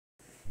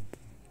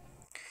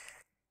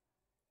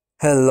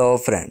Hello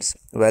friends,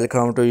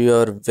 welcome to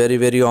your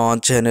very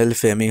own channel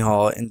Femi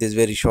Ho. In this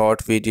very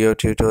short video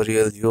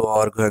tutorial, you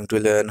are going to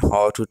learn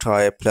how to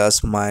type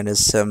plus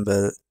minus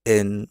symbol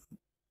in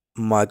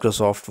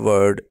Microsoft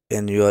Word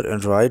in your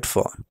Android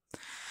phone.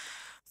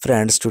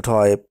 Friends, to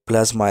type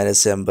plus minus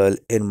symbol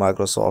in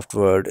Microsoft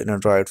Word in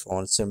Android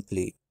phone,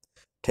 simply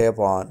tap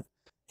on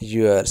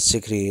your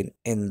screen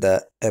in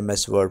the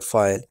MS Word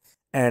file,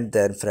 and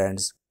then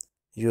friends,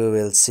 you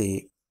will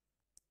see,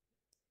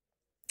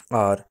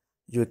 or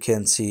you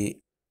can see,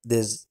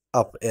 this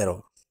up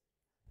arrow.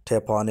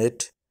 Tap on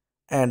it,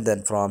 and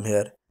then from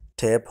here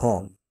tap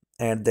home,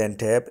 and then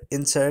tap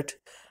insert.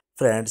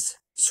 Friends,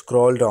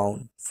 scroll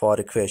down for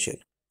equation.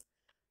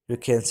 You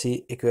can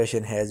see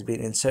equation has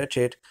been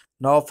inserted.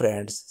 Now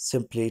friends,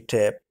 simply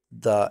tap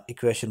the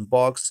equation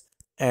box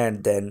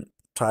and then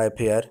type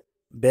here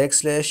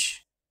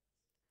backslash,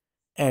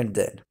 and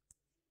then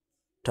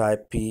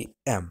type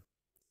PM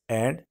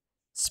and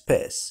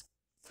space.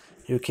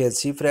 You can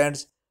see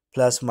friends,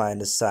 plus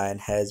minus sign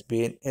has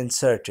been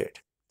inserted.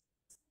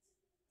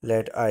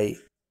 Let I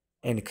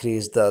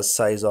increase the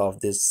size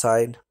of this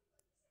sign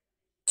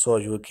so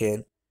you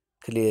can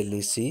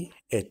clearly see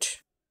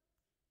it.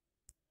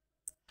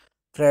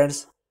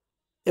 Friends,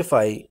 if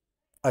I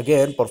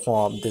again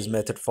perform this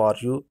method for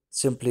you,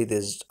 simply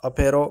this up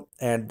arrow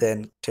and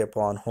then tap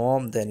on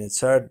home, then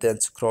insert,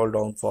 then scroll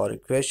down for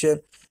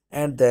equation,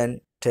 and then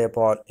tap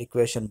on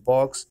equation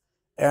box,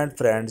 and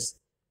friends,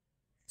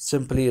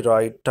 simply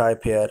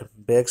type here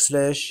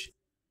backslash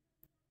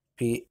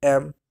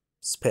PM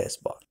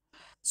spacebar.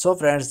 So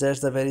friends,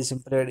 that's the very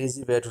simple and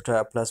easy way to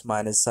type plus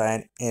minus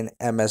sign in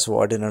MS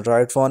Word in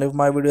Android phone. If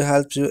my video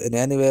helps you in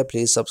any way,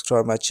 please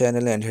subscribe my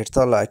channel and hit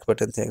the like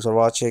button. Thanks for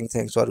watching.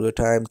 Thanks for your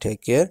time.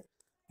 Take care.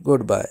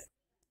 Goodbye.